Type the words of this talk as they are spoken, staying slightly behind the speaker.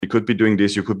could be doing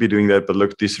this, you could be doing that, but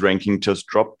look, this ranking just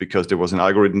dropped because there was an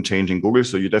algorithm change in Google.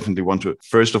 So you definitely want to,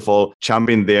 first of all, jump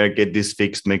in there, get this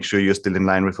fixed, make sure you're still in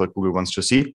line with what Google wants to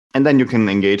see. And then you can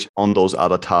engage on those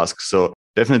other tasks. So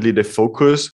definitely the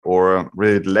focus, or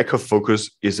really the lack of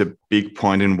focus, is a big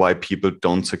point in why people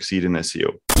don't succeed in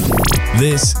SEO.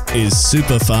 This is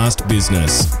Super Fast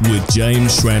Business with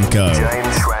James Schramko.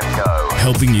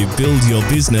 Helping you build your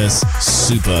business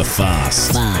super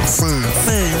fast.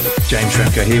 James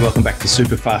Schramko here. Welcome back to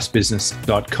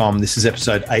superfastbusiness.com. This is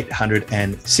episode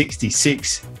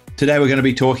 866. Today we're going to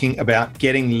be talking about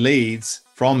getting leads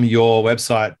from your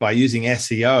website by using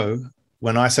SEO.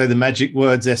 When I say the magic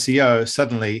words SEO,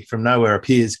 suddenly from nowhere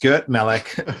appears Gert Malek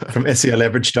from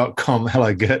SEOleverage.com.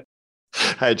 Hello, Gert.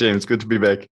 Hi, James. Good to be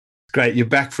back. Great. You're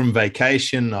back from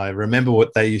vacation. I remember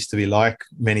what they used to be like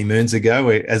many moons ago.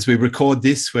 As we record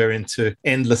this, we're into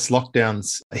endless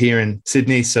lockdowns here in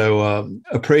Sydney. So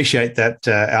appreciate that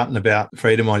out and about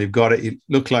freedom while you've got it. You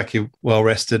look like you're well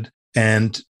rested.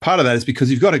 And part of that is because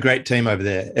you've got a great team over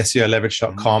there,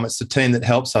 SEOleverage.com. It's the team that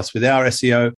helps us with our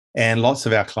SEO and lots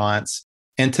of our clients.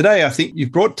 And today, I think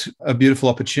you've brought a beautiful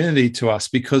opportunity to us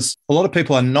because a lot of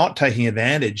people are not taking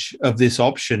advantage of this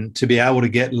option to be able to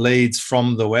get leads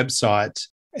from the website,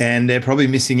 and they're probably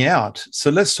missing out. So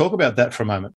let's talk about that for a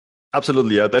moment.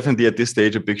 Absolutely. Yeah, definitely at this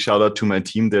stage, a big shout out to my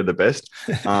team. They're the best.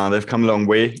 They've come a long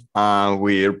way.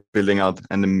 We're building out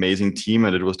an amazing team,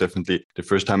 and it was definitely the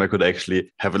first time I could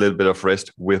actually have a little bit of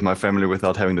rest with my family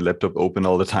without having the laptop open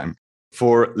all the time.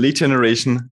 For lead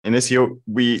generation in SEO,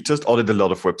 we just audit a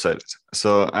lot of websites.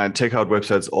 So I check out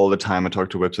websites all the time. I talk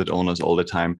to website owners all the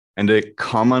time. And the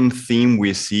common theme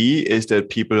we see is that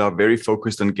people are very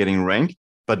focused on getting ranked,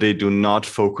 but they do not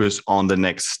focus on the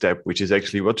next step, which is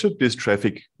actually what should this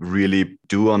traffic really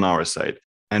do on our site.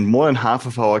 And more than half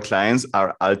of our clients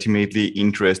are ultimately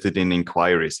interested in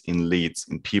inquiries, in leads,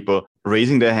 in people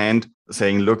raising their hand,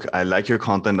 saying, look, I like your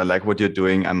content. I like what you're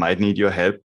doing. I might need your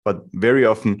help. But very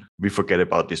often we forget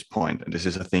about this point. And this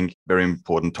is, I think, very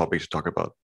important topic to talk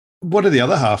about. What are the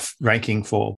other half ranking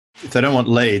for? If they don't want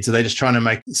leads, are they just trying to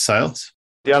make sales?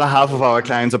 The other half of our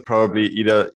clients are probably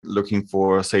either looking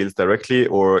for sales directly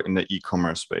or in the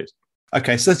e-commerce space.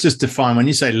 Okay, so let's just define. When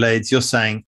you say leads, you're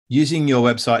saying using your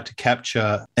website to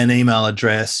capture an email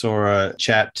address or a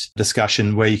chat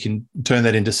discussion where you can turn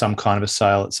that into some kind of a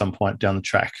sale at some point down the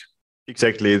track.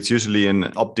 Exactly. It's usually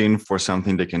an opt-in for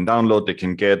something they can download, they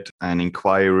can get an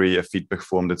inquiry, a feedback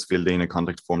form that's filled in, a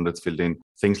contact form that's filled in,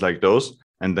 things like those.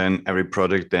 And then every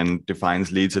project then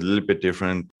defines leads a little bit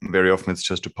different. Very often it's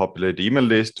just to populate the email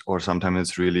list, or sometimes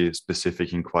it's really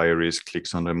specific inquiries,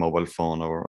 clicks on the mobile phone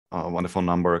or on the phone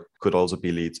number could also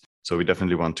be leads. So we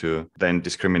definitely want to then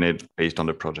discriminate based on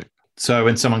the project. So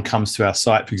when someone comes to our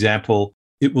site, for example,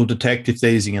 it will detect if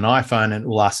they're using an iPhone and it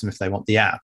will ask them if they want the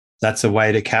app. That's a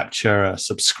way to capture a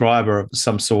subscriber of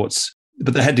some sorts,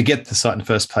 but they had to get the site in the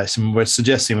first place. And we're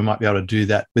suggesting we might be able to do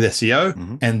that with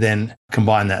SEO and then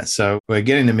combine that. So we're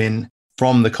getting them in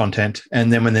from the content.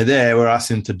 And then when they're there, we're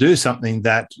asking them to do something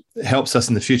that helps us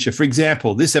in the future. For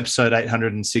example, this episode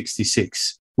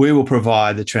 866, we will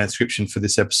provide the transcription for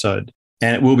this episode,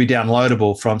 and it will be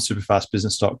downloadable from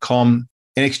superfastbusiness.com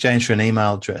in exchange for an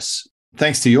email address.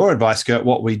 Thanks to your advice, Gert,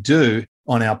 what we do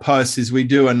on our posts is we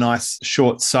do a nice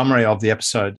short summary of the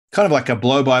episode, kind of like a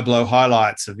blow-by-blow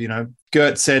highlights of,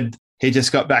 Gert said he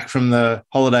just got back from the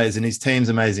holidays and his team's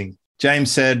amazing.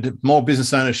 James said more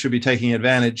business owners should be taking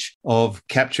advantage of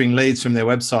capturing leads from their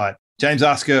website. James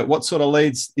asked Gert, what sort of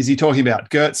leads is he talking about?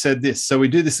 Gert said this. So we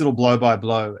do this little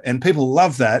blow-by-blow, and people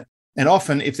love that. And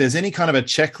often if there's any kind of a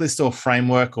checklist or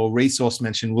framework or resource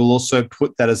mentioned, we'll also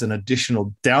put that as an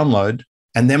additional download.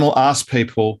 And then we'll ask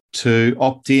people to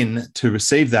opt in to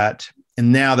receive that.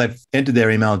 And now they've entered their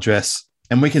email address,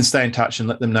 and we can stay in touch and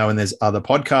let them know when there's other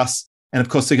podcasts. And of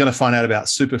course, they're going to find out about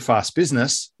Super Fast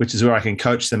Business, which is where I can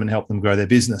coach them and help them grow their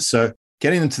business. So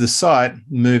getting them to the site,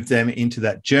 move them into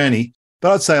that journey.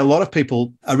 But I'd say a lot of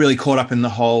people are really caught up in the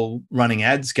whole running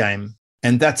ads game.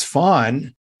 And that's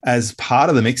fine as part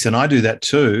of the mix. And I do that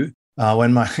too.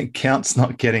 When my account's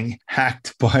not getting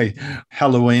hacked by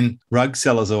Halloween rug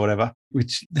sellers or whatever,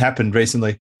 which happened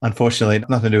recently, unfortunately,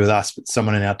 nothing to do with us, but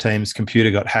someone in our team's computer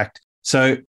got hacked.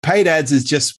 So paid ads is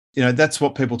just, that's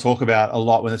what people talk about a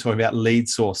lot when they're talking about lead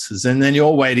sources. And then you're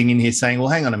waiting in here saying, well,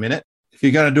 hang on a minute. If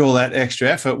you're going to do all that extra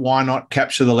effort, why not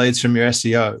capture the leads from your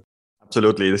SEO?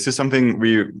 Absolutely. This is something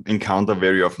we encounter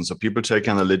very often. So people check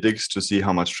analytics to see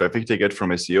how much traffic they get from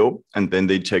SEO, and then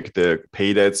they check the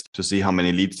paid ads to see how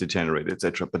many leads they generate,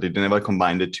 etc. But they never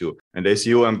combine the two. And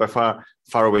SEO, I'm by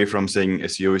far away from saying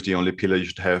SEO is the only pillar you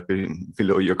should have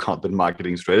below your content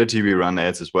marketing strategy. We run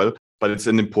ads as well. but it's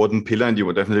an important pillar and you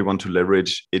would definitely want to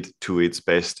leverage it to its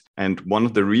best. And one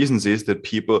of the reasons is that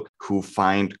people who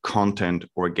find content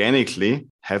organically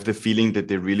have the feeling that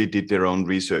they really did their own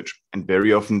research. And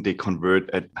very often they convert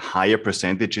at higher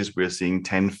percentages. We're seeing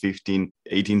 10, 15,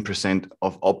 18%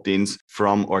 of opt-ins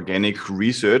from organic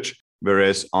research.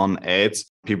 Whereas on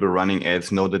ads, people running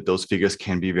ads know that those figures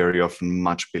can be very often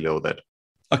much below that.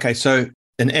 Okay, so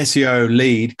an SEO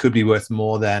lead could be worth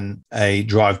more than a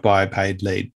drive-by paid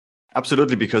lead.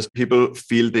 Absolutely, because people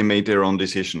feel they made their own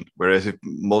decision. Whereas if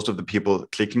most of the people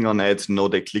clicking on ads know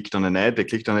they clicked on an ad, they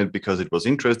clicked on it because it was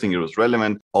interesting, it was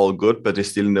relevant, all good, but they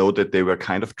still know that they were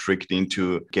kind of tricked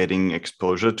into getting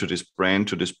exposure to this brand,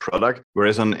 to this product.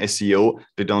 Whereas on SEO,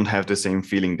 they don't have the same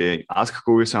feeling. They ask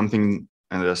Google something,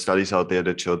 and there are studies out there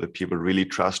that show that people really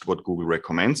trust what Google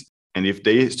recommends. And if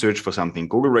they search for something,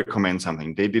 Google recommends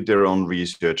something, they did their own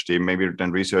research, they maybe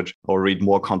done research or read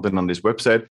more content on this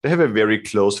website, they have a very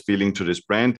close feeling to this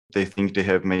brand. They think they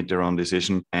have made their own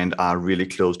decision and are really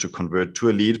close to convert to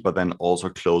a lead, but then also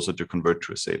closer to convert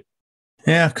to a sale.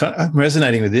 Yeah, I'm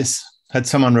resonating with this. Had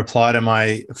someone reply to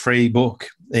my free book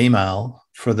email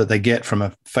that they get from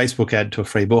a Facebook ad to a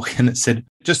free book, and it said,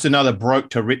 just another broke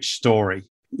to rich story.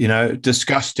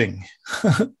 Disgusting.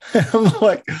 I'm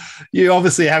like, you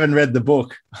obviously haven't read the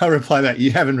book. I reply back,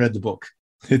 you haven't read the book.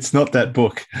 It's not that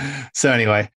book. So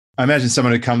anyway, I imagine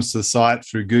someone who comes to the site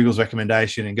through Google's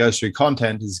recommendation and goes through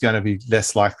content is going to be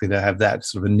less likely to have that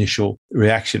sort of initial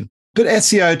reaction. But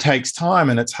SEO takes time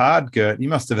and it's hard, Gert. You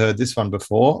must have heard this one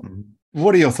before. Mm-hmm.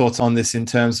 What are your thoughts on this in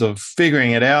terms of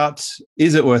figuring it out?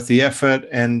 Is it worth the effort?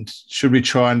 And should we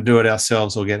try and do it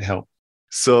ourselves or get help?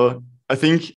 So I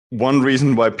think one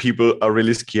reason why people are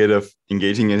really scared of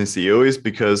engaging in SEO is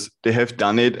because they have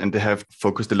done it and they have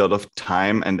focused a lot of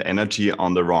time and energy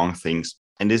on the wrong things.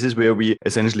 And this is where we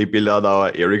essentially build out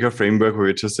our Erica framework, where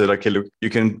we just said, okay, look, you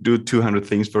can do 200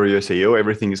 things for your SEO.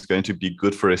 Everything is going to be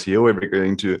good for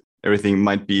SEO. Everything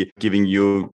might be giving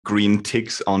you green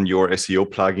ticks on your SEO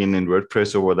plugin in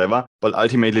WordPress or whatever. But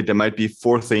ultimately, there might be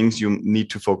 4 things you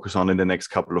need to focus on in the next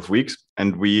couple of weeks.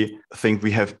 And we think we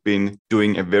have been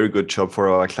doing a very good job for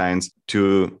our clients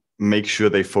to make sure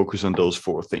they focus on those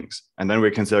 4 things. And then we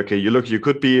can say, okay, you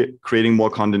could be creating more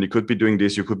content, you could be doing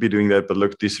this, you could be doing that, but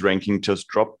look, this ranking just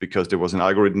dropped because there was an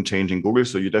algorithm change in Google.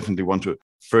 So you definitely want to,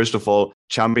 first of all,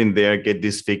 jump in there, get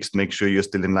this fixed, make sure you're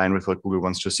still in line with what Google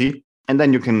wants to see. And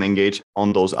then you can engage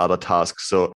on those other tasks.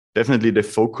 So definitely the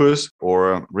focus,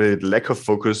 or really the lack of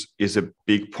focus, is a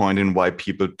big point in why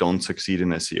people don't succeed in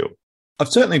SEO. I've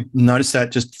certainly noticed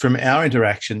that just from our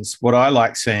interactions. What I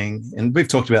like seeing, and we've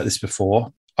talked about this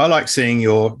before, I like seeing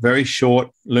your very short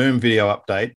Loom video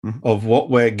update of what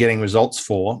we're getting results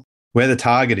for, where the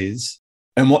target is,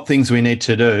 and what things we need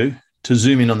to do to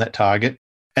zoom in on that target.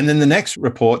 And then the next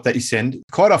report that you send,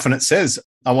 quite often it says,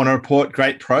 I want to report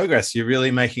great progress. You're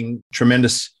really making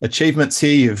tremendous achievements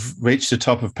here. You've reached the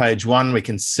top of page 1. We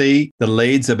can see the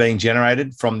leads are being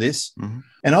generated from this. Mm-hmm.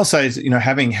 And also,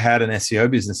 having had an SEO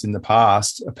business in the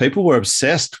past, people were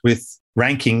obsessed with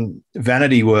ranking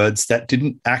vanity words that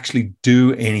didn't actually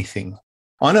do anything.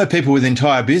 I know people with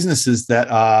entire businesses that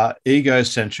are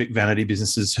egocentric vanity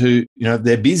businesses who,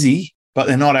 they're busy, but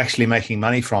they're not actually making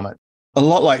money from it. A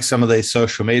lot like some of these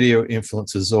social media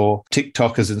influencers or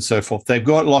TikTokers and so forth. They've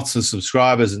got lots of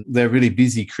subscribers and they're really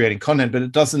busy creating content, but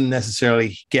it doesn't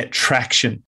necessarily get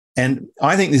traction. And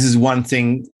I think this is one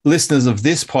thing listeners of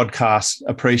this podcast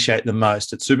appreciate the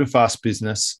most at Superfast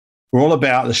Business. We're all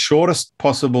about the shortest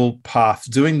possible path,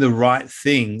 doing the right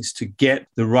things to get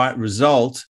the right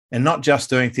result and not just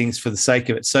doing things for the sake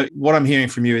of it. So what I'm hearing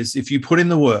from you is if you put in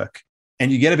the work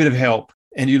and you get a bit of help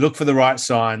and you look for the right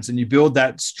signs and you build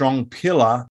that strong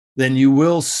pillar, then you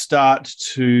will start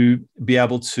to be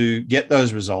able to get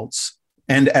those results.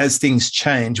 And as things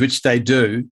change, which they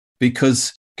do,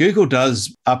 because Google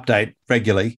does update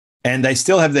regularly and they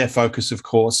still have their focus, of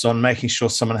course, on making sure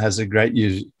someone has a great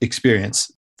user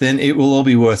experience, then it will all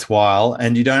be worthwhile.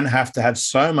 And you don't have to have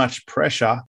so much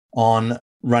pressure on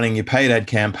running your paid ad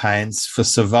campaigns for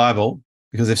survival,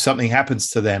 because if something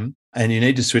happens to them and you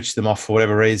need to switch them off for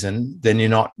whatever reason, then you're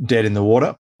not dead in the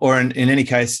water. Or in any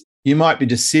case, you might be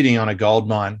just sitting on a gold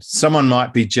mine. Someone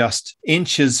might be just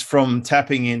inches from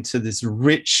tapping into this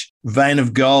rich vein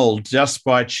of gold just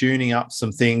by tuning up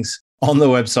some things on the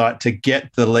website to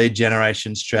get the lead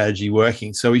generation strategy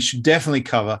working. So we should definitely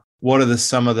cover what are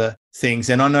some of the things.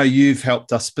 And I know you've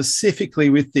helped us specifically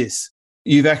with this.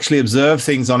 You've actually observed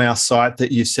things on our site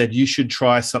that you said you should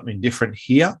try something different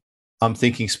here. I'm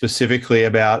thinking specifically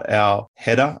about our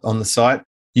header on the site.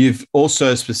 You've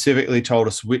also specifically told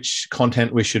us which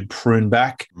content we should prune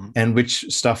back and which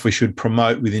stuff we should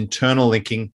promote with internal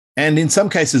linking And in some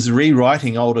cases,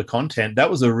 rewriting older content, that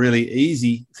was a really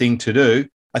easy thing to do.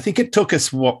 I think it took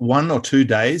us, 1 or 2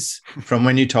 days from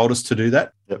when you told us to do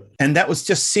that. Yep. And that was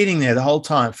just sitting there the whole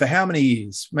time for how many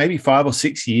years? Maybe 5 or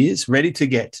 6 years, ready to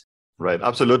get. Right,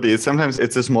 absolutely. Sometimes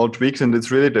it's the small tweaks and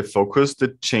it's really the focus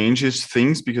that changes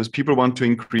things because people want to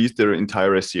increase their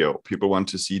entire SEO. People want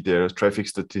to see their traffic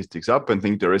statistics up and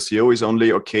think their SEO is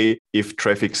only okay if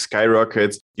traffic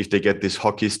skyrockets, if they get this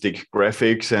hockey stick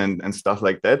graphics and stuff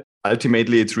like that.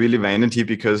 Ultimately, it's really vanity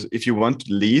because if you want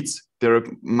leads, there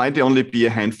might only be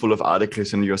a handful of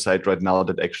articles on your site right now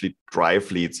that actually drive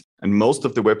leads. And most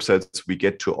of the websites we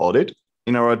get to audit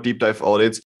in our deep dive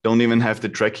audits don't even have the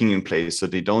tracking in place. So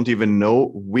they don't even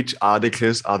know which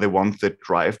articles are the ones that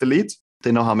drive the leads.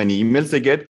 They know how many emails they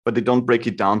get, but they don't break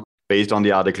it down based on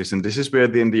the articles. And this is where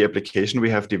in the application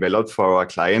we have developed for our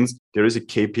clients, there is a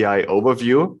KPI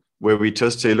overview where we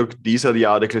just say, look, these are the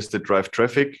articles that drive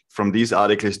traffic. From these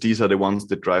articles, these are the ones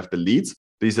that drive the leads.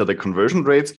 These are the conversion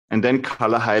rates, and then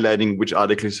color highlighting which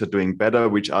articles are doing better,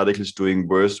 which articles doing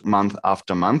worse month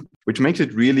after month, which makes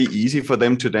it really easy for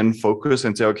them to then focus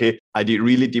and say, okay, I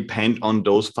really depend on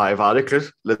those 5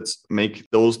 articles. Let's make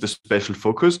those the special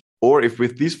focus. Or if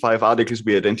with these 5 articles,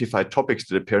 we identify topics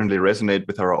that apparently resonate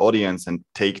with our audience and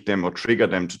take them or trigger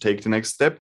them to take the next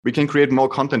step, we can create more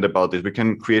content about this. We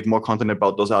can create more content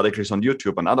about those articles on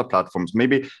YouTube and other platforms.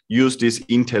 Maybe use this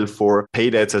intel for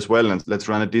paid ads as well. And let's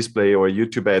run a display or a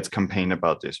YouTube ads campaign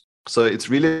about this. So it's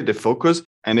really the focus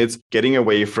and it's getting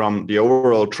away from the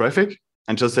overall traffic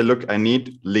and just say, look, I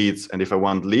need leads. And if I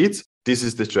want leads, this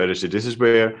is the strategy. This is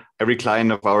where every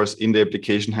client of ours in the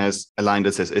application has a line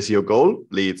that says SEO goal,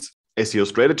 leads, SEO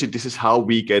strategy. This is how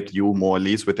we get you more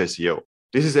leads with SEO.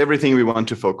 This is everything we want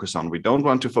to focus on. We don't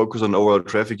want to focus on overall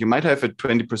traffic. You might have a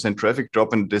 20% traffic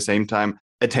drop and at the same time,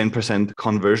 a 10%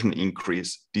 conversion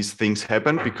increase. These things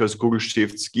happen because Google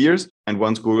shifts gears. And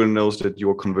once Google knows that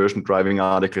your conversion driving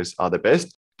articles are the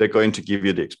best, they're going to give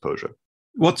you the exposure.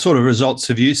 What sort of results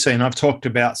have you seen? I've talked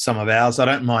about some of ours. I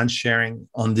don't mind sharing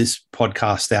on this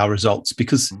podcast our results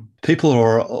because people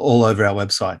are all over our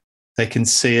website. They can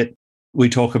see it. We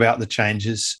talk about the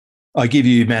changes. I give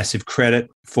you massive credit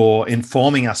for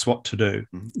informing us what to do.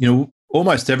 You know,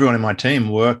 almost everyone in my team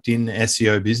worked in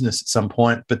SEO business at some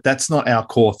point, but that's not our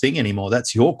core thing anymore.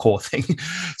 That's your core thing.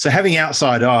 So having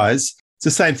outside eyes, it's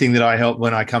the same thing that I help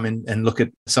when I come in and look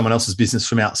at someone else's business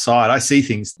from outside. I see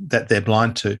things that they're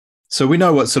blind to. So we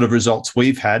know what sort of results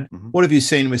we've had. What have you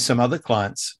seen with some other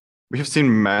clients? We have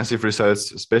seen massive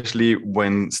results, especially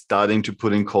when starting to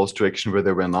put in calls to action where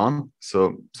they were none.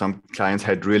 So some clients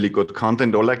had really good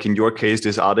content, or like in your case,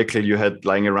 this article you had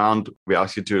lying around, we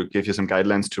asked you to give you some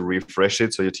guidelines to refresh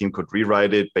it so your team could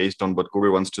rewrite it based on what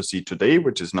Google wants to see today,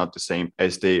 which is not the same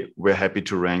as they were happy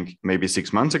to rank maybe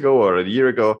 6 months ago or a year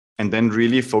ago. And then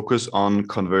really focus on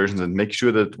conversions and make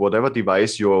sure that whatever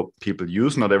device your people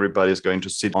use, not everybody is going to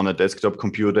sit on a desktop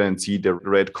computer and see the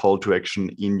red call to action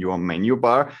in your menu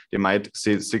bar. They might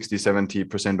see 60,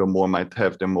 70% or more might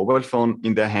have their mobile phone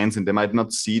in their hands and they might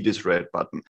not see this red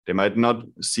button. They might not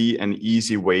see an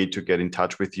easy way to get in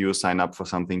touch with you, sign up for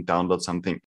something, download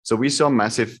something. So we saw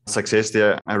massive success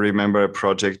there. I remember a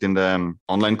project in the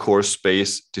online course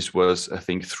space. This was, I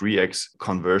think, 3x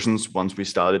conversions once we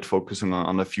started focusing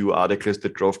on a few articles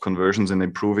that drove conversions and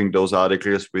improving those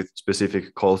articles with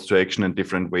specific calls to action and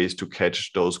different ways to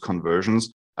catch those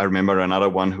conversions. I remember another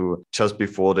one who just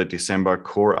before the December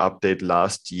core update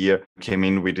last year came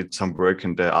in, we did some work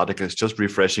and the articles just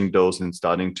refreshing those and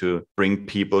starting to bring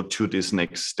people to this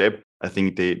next step. I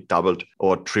think they doubled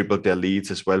or tripled their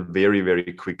leads as well very,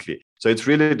 very quickly. So it's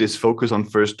really this focus on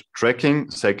first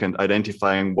tracking, second,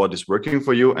 identifying what is working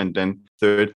for you, and then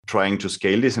third, trying to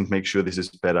scale this and make sure this is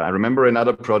better. I remember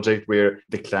another project where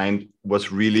the client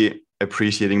was really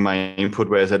appreciating my input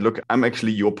where I said, look, I'm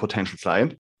actually your potential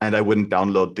client and I wouldn't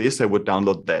download this, I would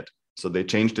download that. So they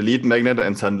changed the lead magnet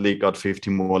and suddenly got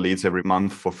 50 more leads every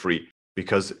month for free,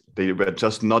 because they were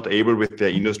just not able with their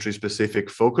industry specific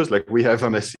focus. Like we have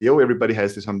on SEO, everybody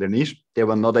has this on their niche. They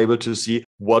were not able to see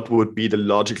what would be the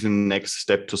logical next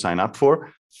step to sign up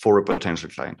for a potential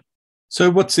client.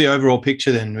 So what's the overall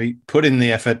picture then? We put in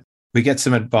the effort, we get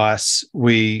some advice,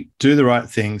 we do the right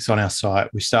things on our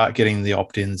site, we start getting the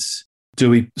opt-ins. Do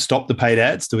we stop the paid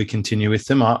ads? Do we continue with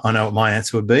them? I know what my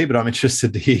answer would be, but I'm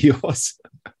interested to hear yours.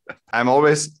 I'm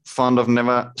always fond of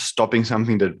never stopping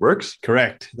something that works.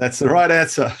 Correct. That's the right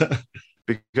answer.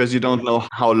 Because you don't know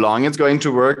how long it's going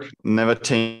to work. Never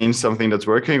change something that's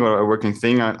working or a working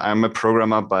thing. I'm a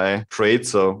programmer by trade,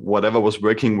 so whatever was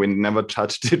working, we never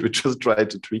touched it. We just tried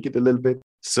to tweak it a little bit.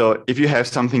 So if you have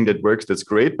something that works, that's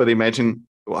great. But imagine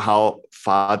how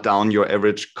far down your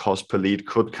average cost per lead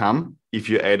could come if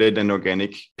you added an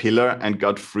organic pillar and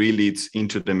got free leads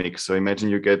into the mix. So imagine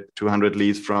you get 200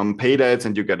 leads from paid ads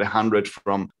and you get 100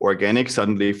 from organic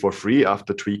suddenly for free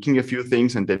after tweaking a few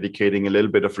things and dedicating a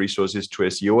little bit of resources to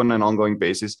SEO on an ongoing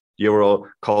basis. The overall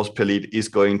cost per lead is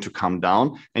going to come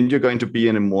down and you're going to be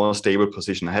in a more stable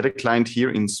position. I had a client here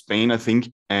in Spain, I think,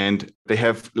 and they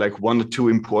have like 1 or 2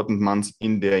 important months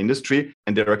in their industry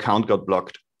and their account got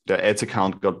blocked. Their ads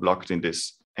account got blocked in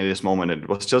this moment. And it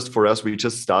was just for us. We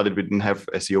just started. We didn't have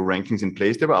SEO rankings in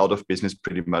place. They were out of business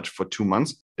pretty much for 2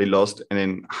 months. They lost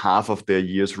half of their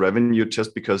year's revenue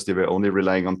just because they were only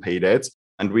relying on paid ads.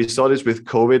 And we saw this with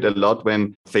COVID a lot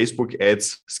when Facebook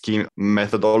ads scheme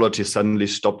methodology suddenly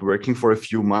stopped working for a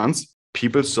few months.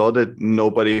 People saw that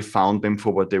nobody found them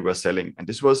for what they were selling. And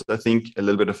this was, I think, a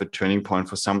little bit of a turning point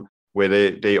for some where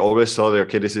they always saw that,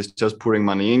 okay, this is just pouring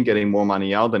money in, getting more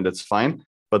money out, and that's fine.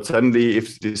 But suddenly,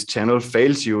 if this channel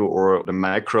fails you or the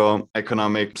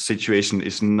macroeconomic situation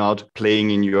is not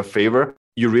playing in your favor,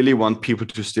 you really want people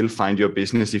to still find your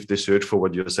business if they search for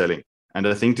what you're selling. And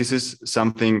I think this is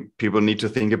something people need to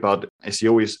think about.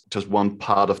 SEO is just one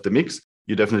part of the mix.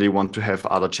 You definitely want to have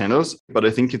other channels, but I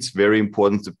think it's very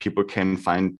important that people can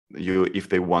find you if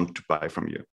they want to buy from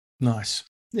you. Nice.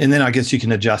 And then I guess you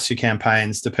can adjust your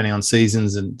campaigns depending on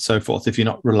seasons and so forth if you're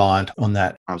not reliant on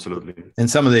that. Absolutely. And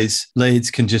some of these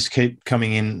leads can just keep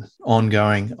coming in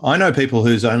ongoing. I know people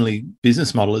whose only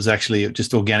business model is actually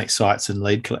just organic sites and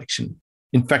lead collection.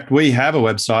 In fact, we have a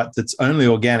website that's only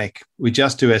organic. We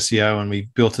just do SEO and we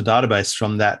built a database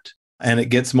from that. And it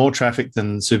gets more traffic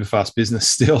than Superfast Business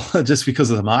still, just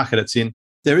because of the market it's in.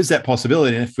 There is that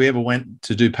possibility. And if we ever went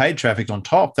to do paid traffic on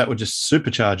top, that would just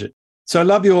supercharge it. So I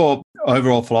love your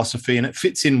overall philosophy, and it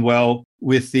fits in well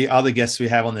with the other guests we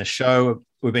have on this show.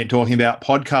 We've been talking about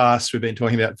podcasts, we've been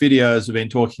talking about videos, we've been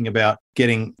talking about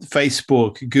getting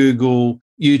Facebook, Google,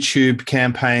 YouTube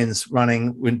campaigns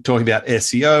running. We're talking about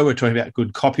SEO, we're talking about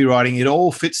good copywriting. It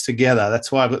all fits together.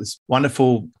 That's why I've got this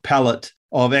wonderful palette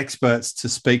of experts to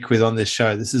speak with on this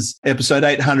show. This is episode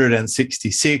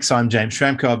 866. I'm James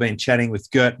Schramko. I've been chatting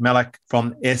with Gert Malek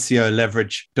from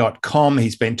SEOleverage.com.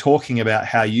 He's been talking about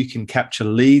how you can capture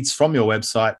leads from your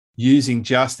website using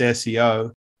just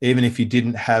SEO, even if you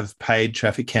didn't have paid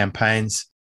traffic campaigns.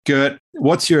 Gert,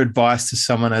 what's your advice to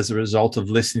someone as a result of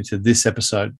listening to this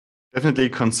episode? Definitely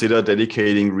consider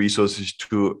dedicating resources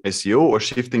to SEO or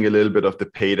shifting a little bit of the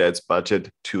paid ads budget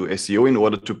to SEO in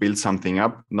order to build something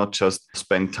up, not just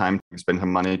spend some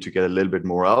money to get a little bit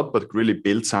more out, but really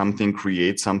build something,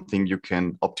 create something you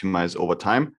can optimize over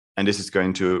time. And this is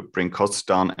going to bring costs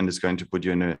down and it's going to put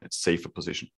you in a safer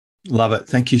position. Love it.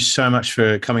 Thank you so much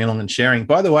for coming along and sharing.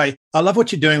 By the way, I love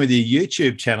what you're doing with your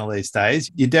YouTube channel these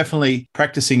days. You're definitely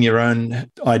practicing your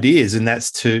own ideas, and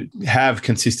that's to have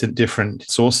consistent different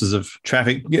sources of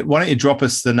traffic. Why don't you drop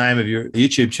us the name of your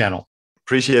YouTube channel?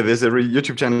 Appreciate this. The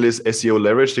YouTube channel is SEO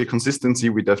Leverage. The consistency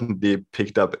we definitely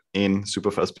picked up in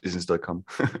superfastbusiness.com.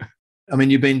 I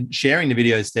mean, you've been sharing the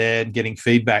videos there and getting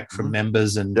feedback from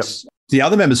members and the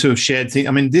other members who have shared things.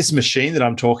 I mean, this machine that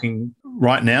I'm talking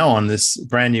right now on, this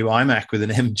brand new iMac with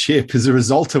an M chip, is a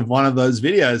result of one of those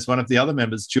videos. One of the other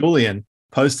members, Julian,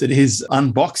 posted his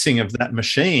unboxing of that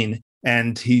machine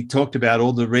and he talked about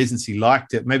all the reasons he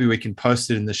liked it. Maybe we can post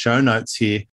it in the show notes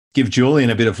here, give Julian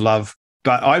a bit of love.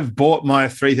 But I've bought my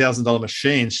 $3,000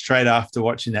 machine straight after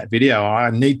watching that video. I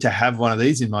need to have one of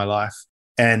these in my life.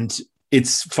 And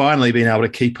it's finally been able to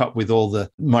keep up with all the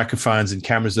microphones and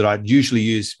cameras that I'd usually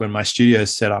use when my studio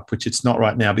is set up, which it's not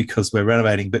right now because we're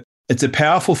renovating. But it's a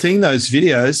powerful thing, those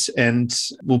videos, and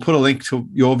we'll put a link to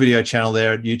your video channel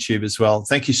there at YouTube as well.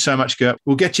 Thank you so much, Gert.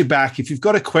 We'll get you back. If you've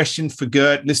got a question for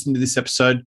Gert, listen to this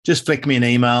episode, just flick me an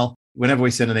email. Whenever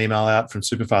we send an email out from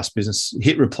Superfast Business,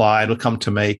 hit reply, it'll come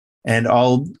to me, and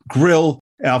I'll grill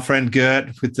our friend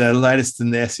Gert with the latest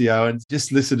in the SEO, and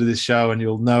just listen to this show and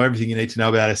you'll know everything you need to know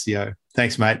about SEO.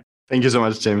 Thanks, mate. Thank you so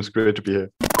much, James. Great to be here.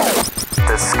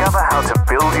 Discover how to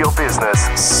build your business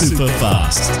super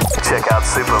fast. Check out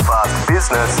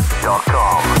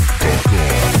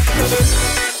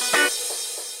superfastbusiness.com.